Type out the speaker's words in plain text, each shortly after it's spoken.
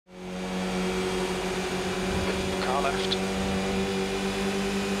left.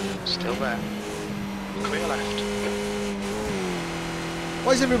 Still there. Clear left.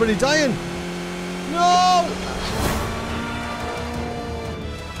 Why is everybody dying? No!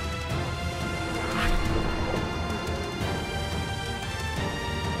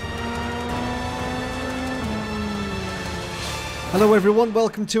 Hello everyone,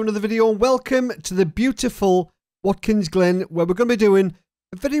 welcome to another video and welcome to the beautiful Watkins Glen where we're going to be doing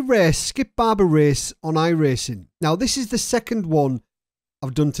a very rare Skip Barber race on iRacing. Now this is the second one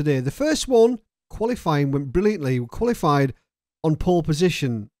I've done today. The first one, qualifying, went brilliantly. We qualified on pole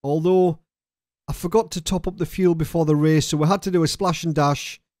position, although I forgot to top up the fuel before the race, so we had to do a splash and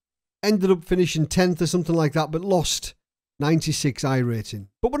dash. Ended up finishing 10th or something like that, but lost 96 iRating.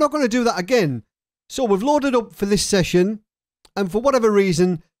 But we're not going to do that again. So we've loaded up for this session, and for whatever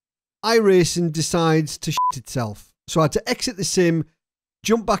reason, iRacing decides to shit itself. So I had to exit the sim,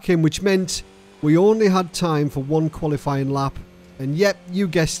 jump back in, which meant we only had time for one qualifying lap. And yep, you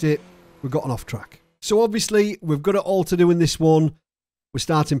guessed it, we've gotten off track. So obviously, we've got it all to do in this one. We're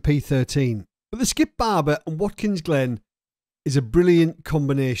starting P13. But the Skip Barber and Watkins Glen is a brilliant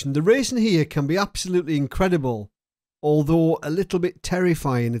combination. The racing here can be absolutely incredible, although a little bit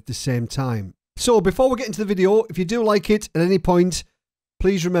terrifying at the same time. So before we get into the video, if you do like it at any point,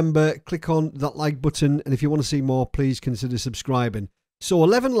 please remember, click on that like button. And if you want to see more, please consider subscribing. So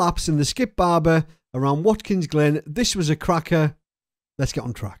 11 laps in the Skip Barber around Watkins Glen. This was a cracker. Let's get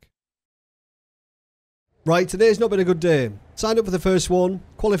on track. Right, today's not been a good day. Signed up for the first one,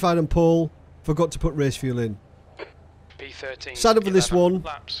 qualified on pole, forgot to put race fuel in. P13. Signed up for this one.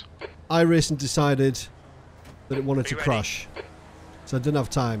 Laps. iRacing decided that it wanted to crash. So I didn't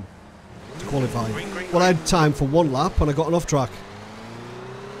have time to qualify. Well, I had time for one lap and I got an off track.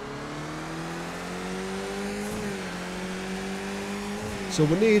 So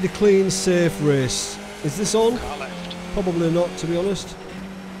we need a clean, safe race. Is this on? Car left. Probably not, to be honest.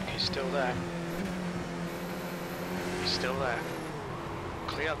 He's still there. He's still there.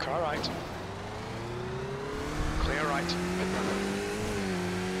 Clear, car right. Clear right.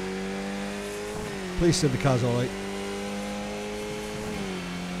 Please say the car's alright.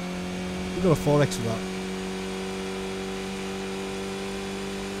 We've got a 4X for that.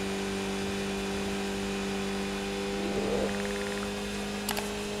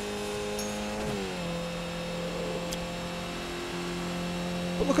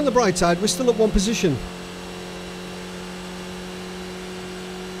 But look on the bright side, we're still at one position.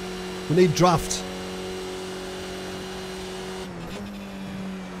 We need draft.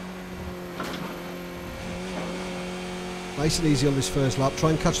 Nice and easy on this first lap. Try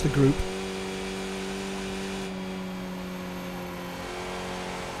and catch the group.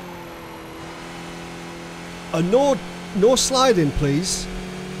 No sliding, please.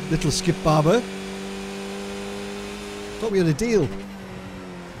 Little Skip Barber. Thought we had a deal.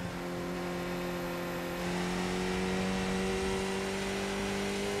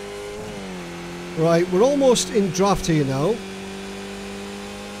 Right, we're almost in draft here now.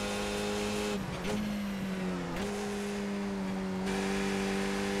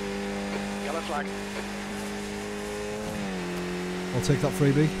 Yellow flag. I'll take that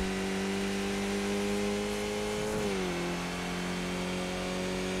freebie.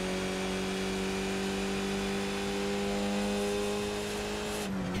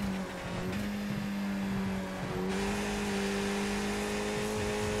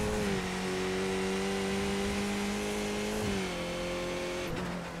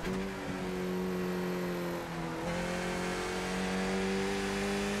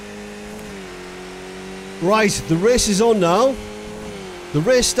 Right, the race is on now. The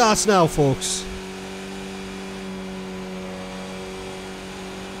race starts now, folks.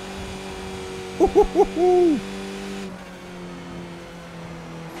 No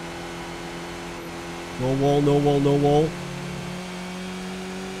wall, no wall, no wall.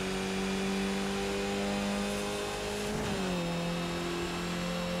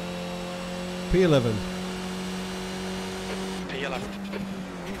 P11. P11.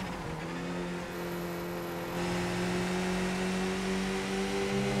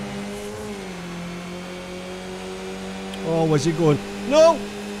 Oh, where's he going? No!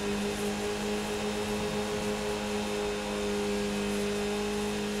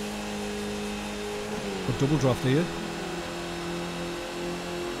 A double draft here.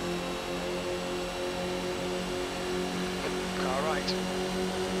 Car right.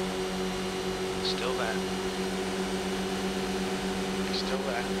 Still there. Still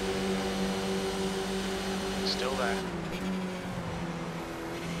there. Still there.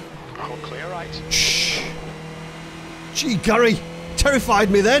 Oh, clear right. Shh! Gee, Gary!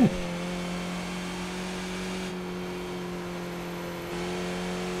 Terrified me then!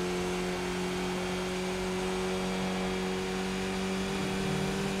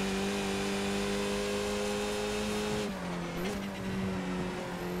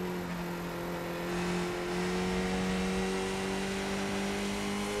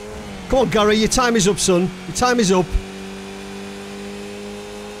 Come on, Gary, your time is up, son. Your time is up.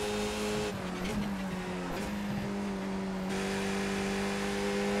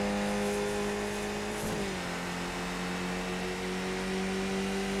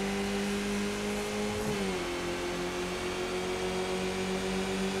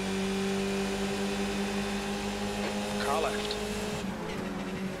 Car left.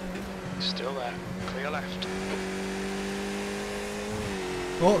 Still there. Clear left.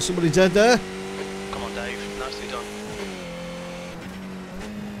 Oh, somebody dead there. Come on, Dave. Nicely done.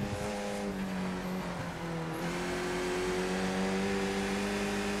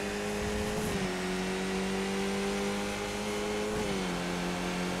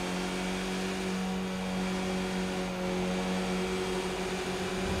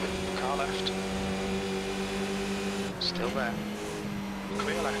 Car left. Still there.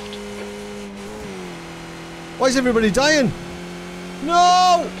 Clear left. Why is everybody dying?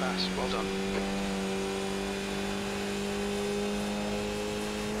 No! Good pass. Well done.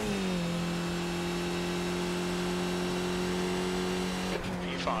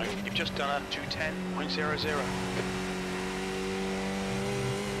 P5. You've just done a 210.00.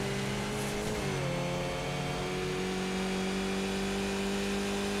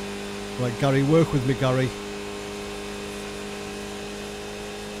 Right, Gary, work with me, Gary.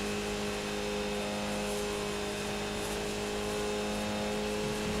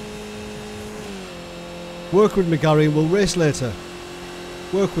 Work with me, Gary, and we'll race later.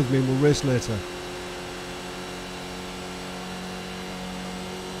 Work with me and we'll race later.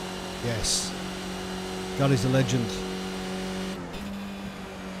 Yes. Gary's a legend.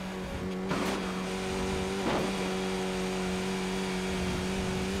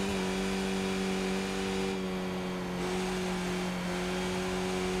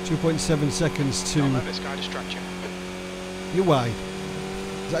 .7 seconds to... Don't let this guy distract you. You why?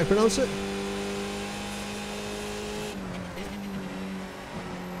 Is that how you pronounce it?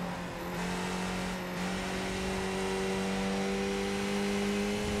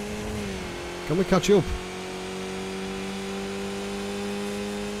 Can we catch up?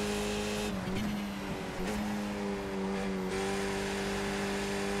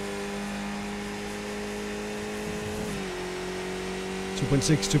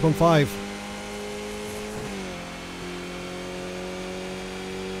 .6, 2.5.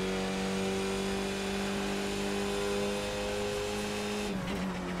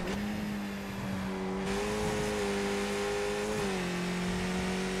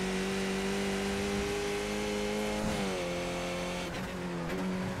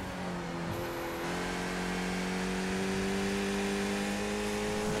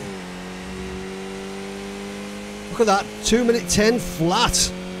 Look at that, 2 minute 10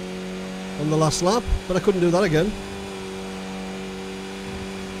 flat on the last lap, but I couldn't do that again.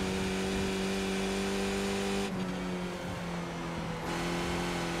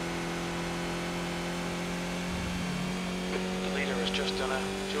 The leader has just done a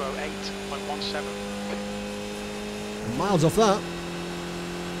 208.17. Miles off that.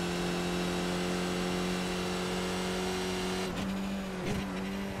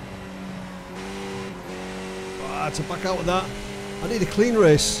 To back out of that. I need a clean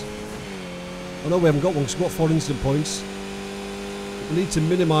race. I know we haven't got one because we've got 4 incident points. We need to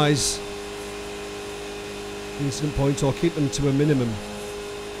minimise the incident points or keep them to a minimum.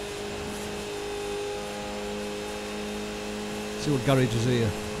 See what garage is here.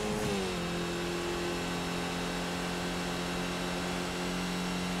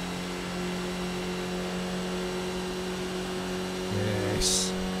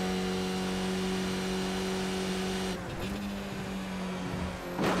 Yes.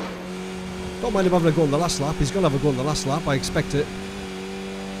 Don't mind him having a go on the last lap. He's going to have a go on the last lap. I expect it.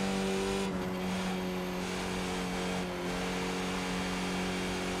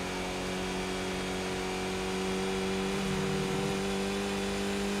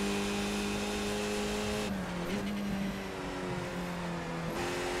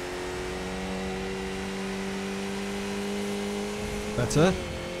 Better.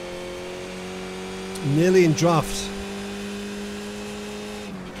 Nearly in draft.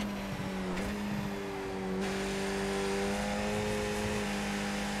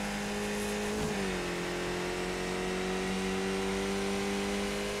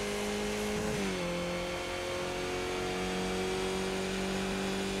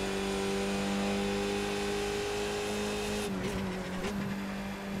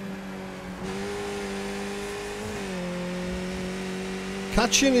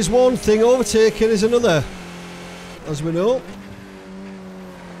 Catching is one thing, overtaking is another, as we know.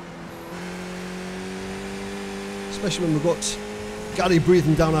 Especially when we've got Gary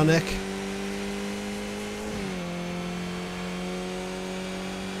breathing down our neck.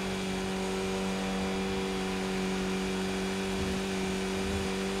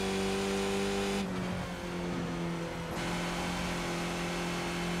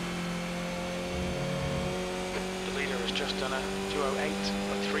 The leader has just done a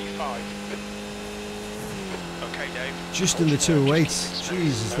 208.35. Okay, Dave. Just in the 208s.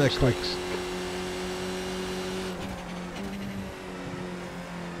 Jesus, they're quick.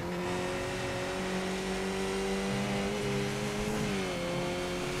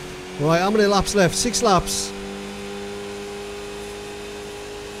 Right, how many laps left? 6 laps.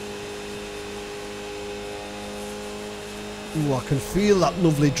 Ooh, I can feel that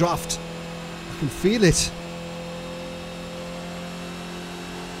lovely draft. I can feel it.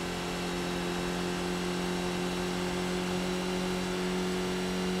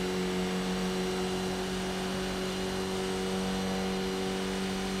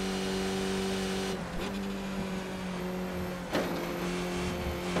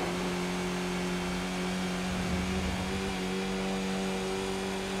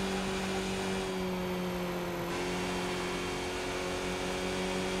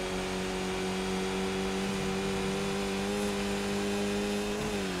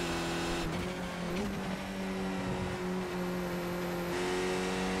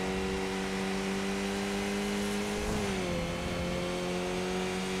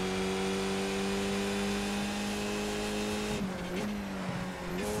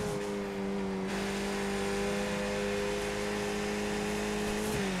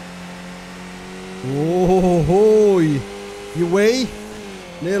 Oh, ho, you way?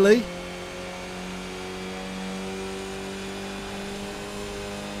 Nearly.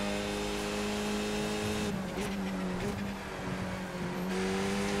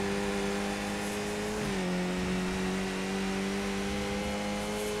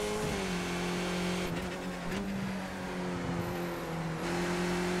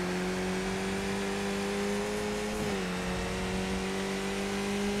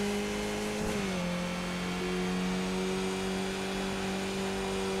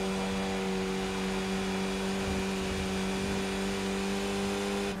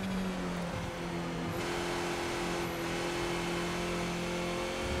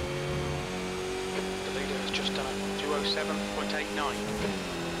 Just done a 207.89.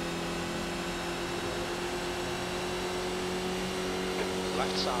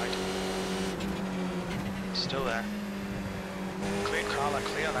 Left side. Still there. Clear Carla,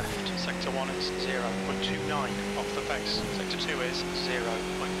 clear left. Sector 1 is 0.29 off the pace. Sector 2 is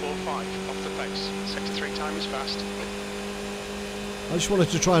 0.45 off the pace. Sector 3 time is fast. I just wanted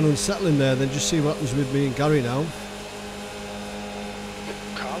to try and unsettle him there, then just see what happens with me and Gary now.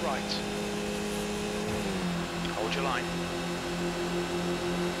 Car right. Hold your line.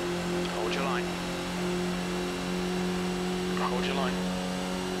 Hold your line. Hold your line.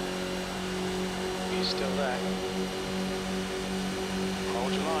 He's still there.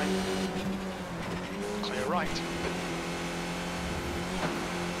 Hold your line. Clear right.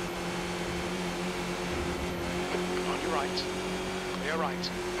 On your right. Clear right.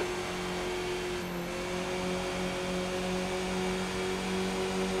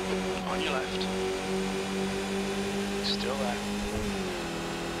 On your left. Still there.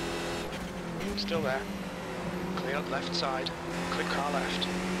 Still there. Clear left side. Clear car left.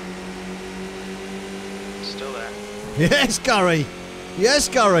 Still there. Yes, Gary. Yes,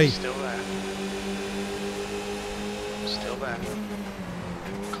 Gary. Still there. Still there.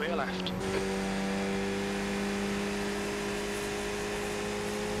 Clear left.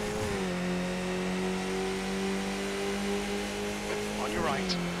 On your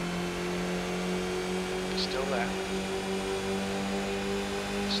right. Still there.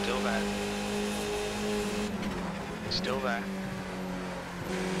 Still there. Still there.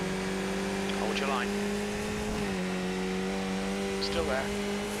 Hold your line. Still there.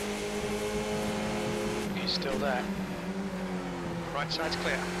 He's still there. Right side's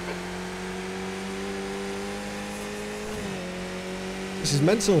clear. This is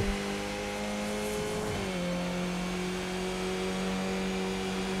mental.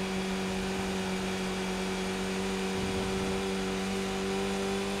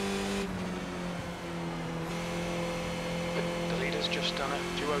 The leader's just done it.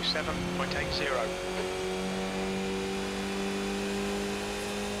 207.80.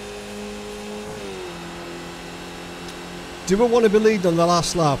 Do we want to be leading on the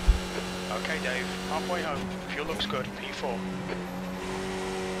last lap? Okay, Dave. Halfway home. Fuel looks good. P4.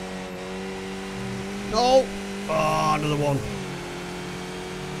 No. Oh, another one.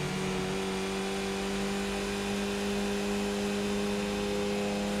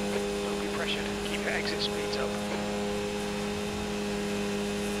 exit speeds up.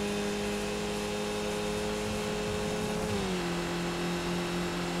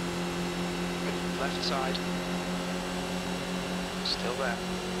 Left side. Still there.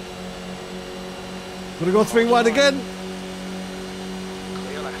 Gonna go 3 wide again.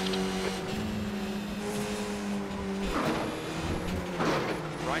 Clear left.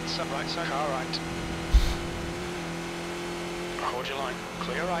 Right side, car right. Hold your line.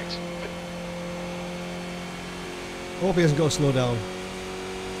 Clear right. Hope he hasn't got to slow down.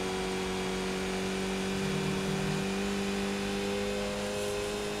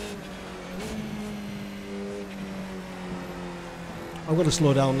 I'm going to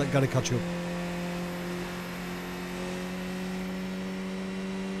slow down, let Gary catch up.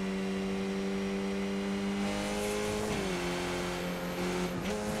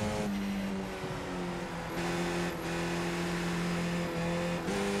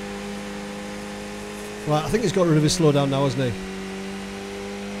 Right, I think he's got rid of his slowdown now, hasn't he?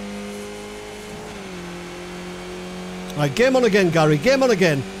 Right, game on again, Gary. Game on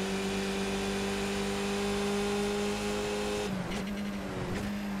again.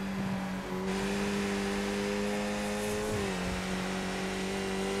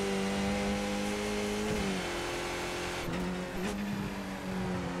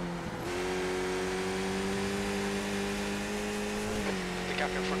 The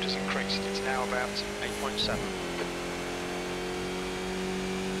gap in front has increased. It's now about 8.7.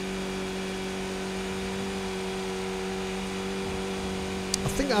 I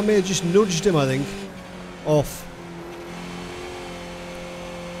think I may have just nudged him, I think, off.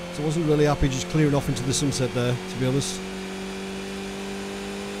 So I wasn't really happy just clearing off into the sunset there, to be honest.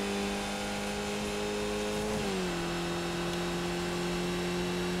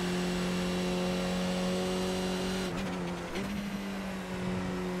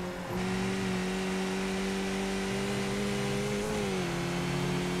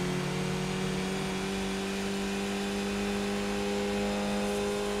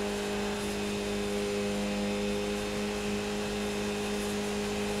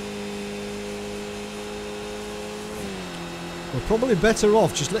 We're probably better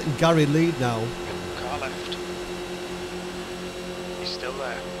off just letting Gary lead now. Car left. He's still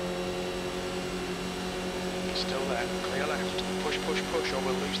there. He's still there. Clear left. Push, push, push, or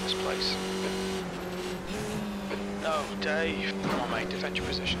we'll lose this place. No, Dave. Come on, mate. Defend your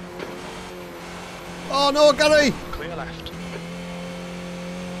position. Oh no, Gary! Clear left.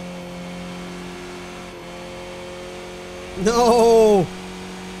 No!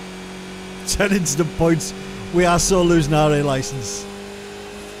 10 instant points. We are so losing our A license.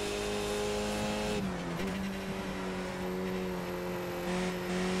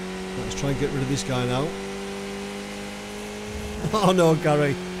 Let's try and get rid of this guy now. Oh no,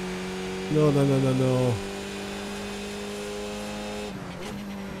 Gary. No, no, no, no, no.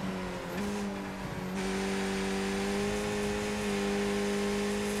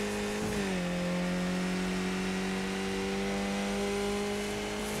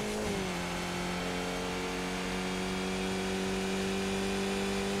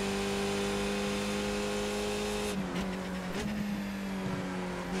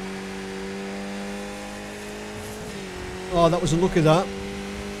 Oh, that was a look at that.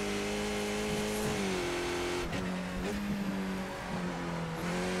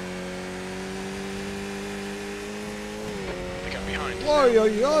 They got behind. Oi,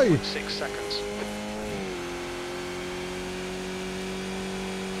 oi, oi. 6 seconds.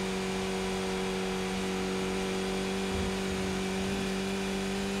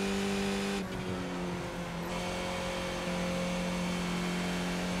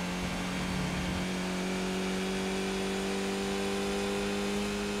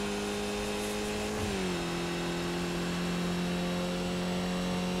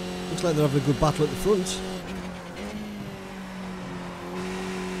 Looks like they're having a good battle at the front.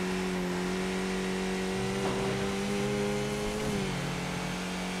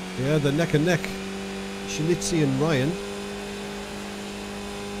 Yeah, they're neck and neck. Shinichi and Ryan.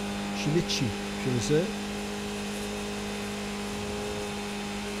 Shinichi, should I say.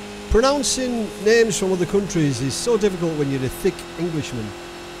 Pronouncing names from other countries is so difficult when you're a thick Englishman.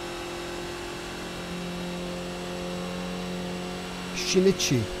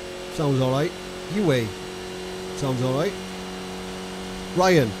 Shinichi sounds alright. Yue sounds alright.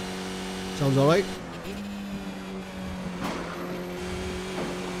 Ryan sounds alright.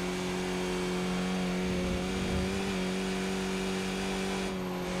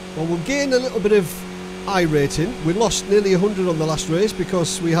 Well, we'll gain a little bit of I rating. We lost nearly 100 on the last race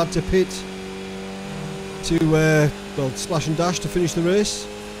because we had to pit to, well, slash and dash to finish the race.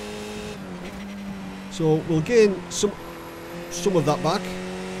 So we'll gain some of that back,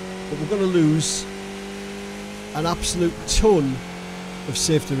 but we're going to lose an absolute ton of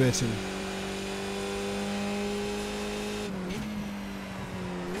safety rating.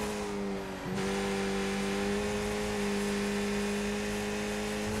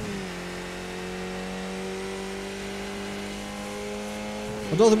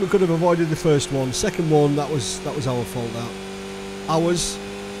 I don't think we could have avoided the first one. Second one, that was our fault. That ours.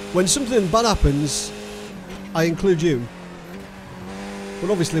 When something bad happens, I include you. But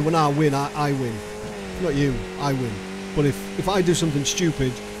obviously, when I win, I win. Not you, I win. But if I do something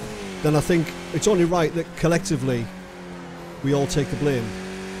stupid, then I think it's only right that collectively we all take the blame.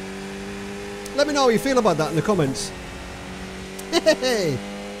 Let me know how you feel about that in the comments. Hey,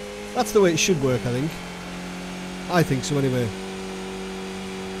 that's the way it should work, I think. I think so anyway.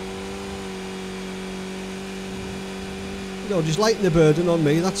 No, just lighten the burden on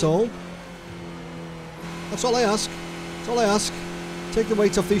me, that's all. That's all I ask. That's all I ask. Take the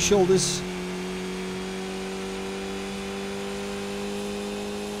weight off these shoulders.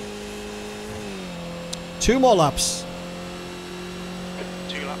 Two more laps.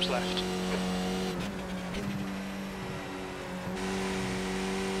 2 laps left.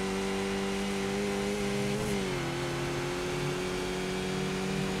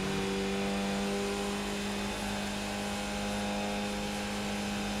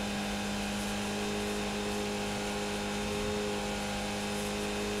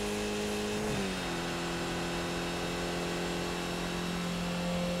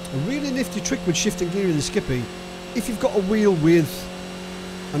 A really nifty trick with shifting gear in the Skippy. If you've got a wheel with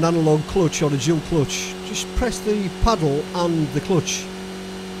an analog clutch or a dual clutch, just press the paddle and the clutch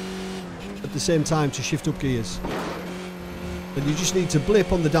at the same time to shift up gears. Then you just need to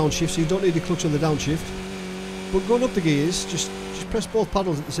blip on the downshift, so you don't need a clutch on the downshift. But going up the gears, just press both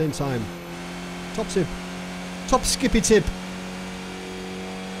paddles at the same time. Top tip. Top Skippy tip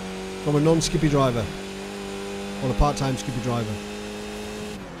from a non-Skippy driver or a part-time Skippy driver.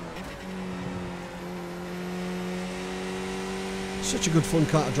 Such a good fun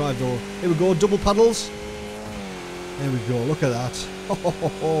car to drive though. Here we go, double paddles. There we go, look at that.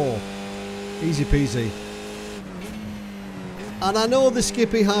 Easy peasy. And I know the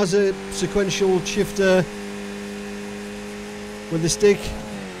Skippy has a sequential shifter with the stick,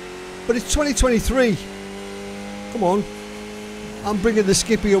 but it's 2023. Come on. I'm bringing the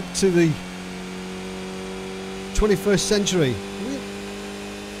Skippy up to the 21st century.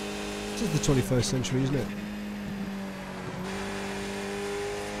 This is the 21st century, isn't it?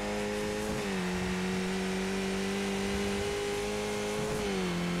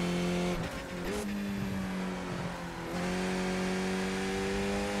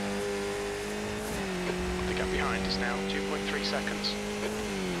 Behind is now 2.3 seconds.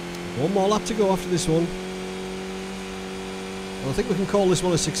 One more lap to go after this one. I think we can call this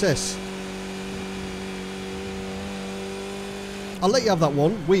one a success. I'll let you have that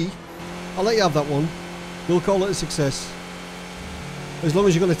one. I'll let you have that one. We'll call it a success. As long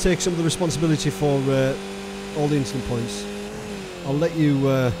as you're going to take some of the responsibility for all the incident points. I'll let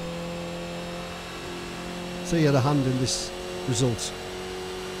you say you had a hand in this result.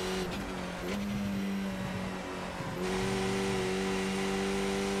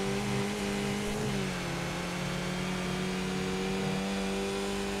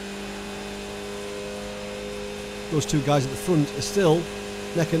 Those two guys at the front are still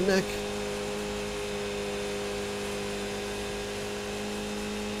neck and neck.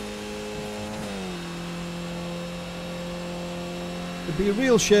 It'd be a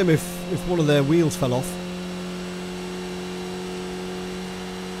real shame if one of their wheels fell off.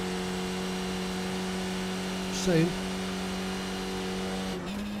 Just saying.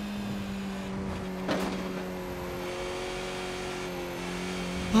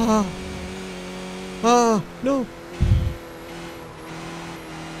 No.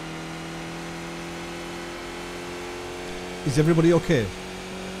 Is everybody okay?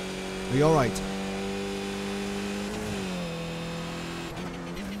 Are you alright?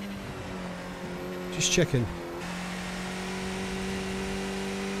 Just checking.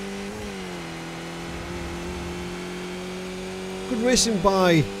 Good racing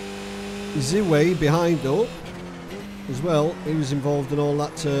by Ziwei behind though, as well. He was involved in all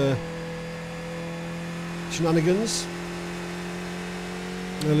that shenanigans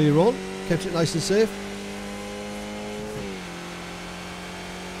earlier on. Kept it nice and safe.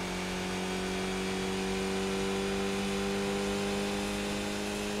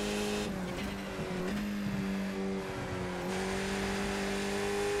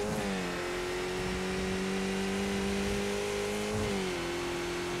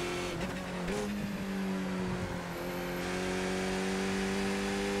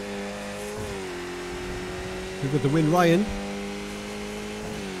 You've got the win, Ryan.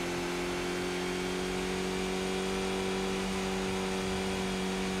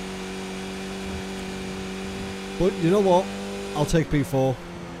 But you know what? I'll take P4.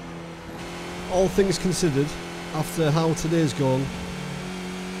 All things considered, after how today's gone,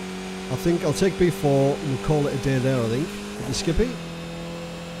 I think I'll take P4 and we'll call it a day there, I think. With the Skippy.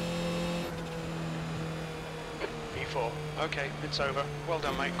 P4. Okay, it's over. Well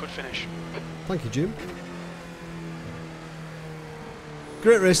done, mate. Good finish. Thank you, Jim.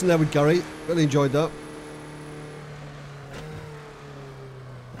 Great racing there with Gary. Really enjoyed that.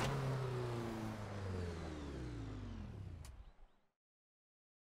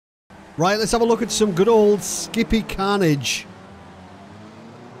 Right, let's have a look at some good old Skippy carnage.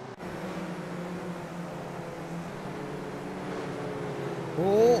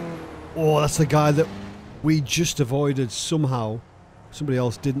 Oh, that's the guy that we just avoided somehow. Somebody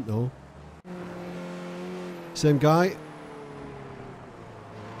else didn't though. Same guy.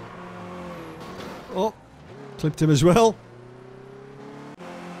 Oh, clipped him as well.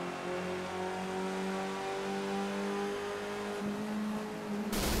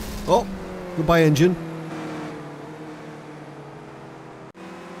 Oh, goodbye engine.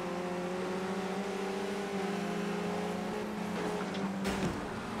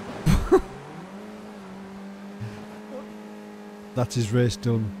 That's his race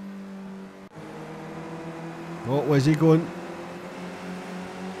done. Oh, where's he going?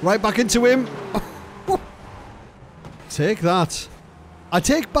 Right back into him. Take that. I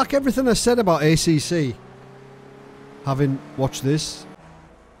take back everything I said about ACC. Having watched this.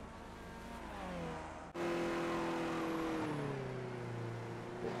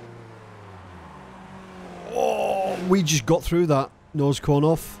 Oh, we just got through that. Nose cone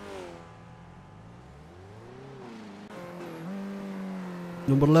off.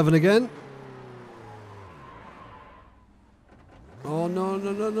 Number 11 again. Oh, no,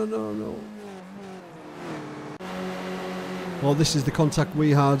 no, no, no, no, no. Oh, this is the contact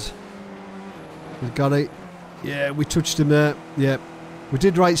we had with Gary. Yeah, we touched him there. Yeah, we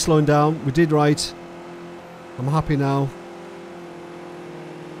did right slowing down. We did right. I'm happy now.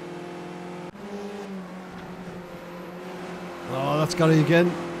 Oh, that's Gary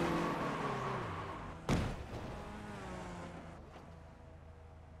again.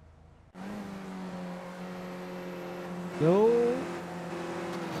 No.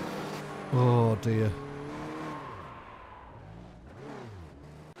 Oh dear.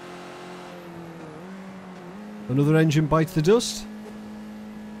 Another engine bites the dust.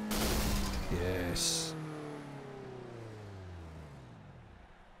 Yes.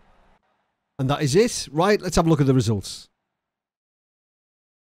 And that is it. Right, let's have a look at the results.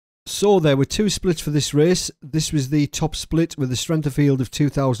 So there were two splits for this race. This was the top split with a strength of field of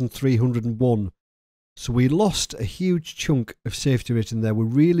 2,301. So we lost a huge chunk of safety rating there. We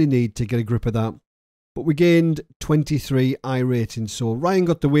really need to get a grip of that. But we gained 23 iRating. So Ryan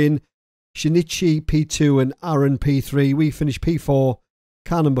got the win. Shinichi P2 and Aaron P3. We finished P4.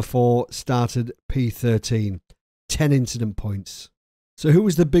 Car number 4 started P13. 10 incident points. So who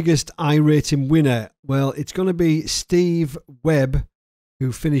was the biggest iRating winner? Well, it's going to be Steve Webb,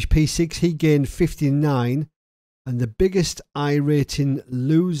 who finished P6. He gained 59. And the biggest iRating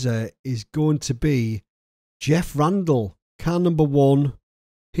loser is going to be Jeff Randall. Car number 1.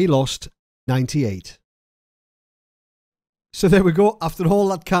 He lost 98. So there we go. After all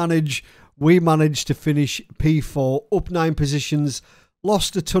that carnage, we managed to finish P4, up 9 positions,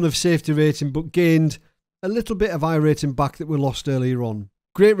 lost a ton of safety rating, but gained a little bit of iRating back that we lost earlier on.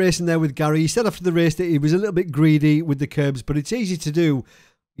 Great racing there with Gary. He said after the race that he was a little bit greedy with the curbs, but it's easy to do.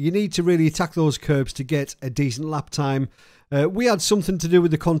 You need to really attack those curbs to get a decent lap time. We had something to do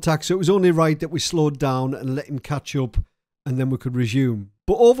with the contact, so it was only right that we slowed down and let him catch up, and then we could resume.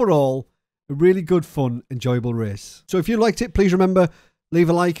 But overall, a really good, fun, enjoyable race. So if you liked it, please remember, leave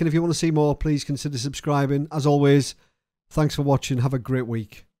a like, and if you want to see more, please consider subscribing. As always, thanks for watching. Have a great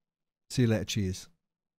week. See you later. Cheers.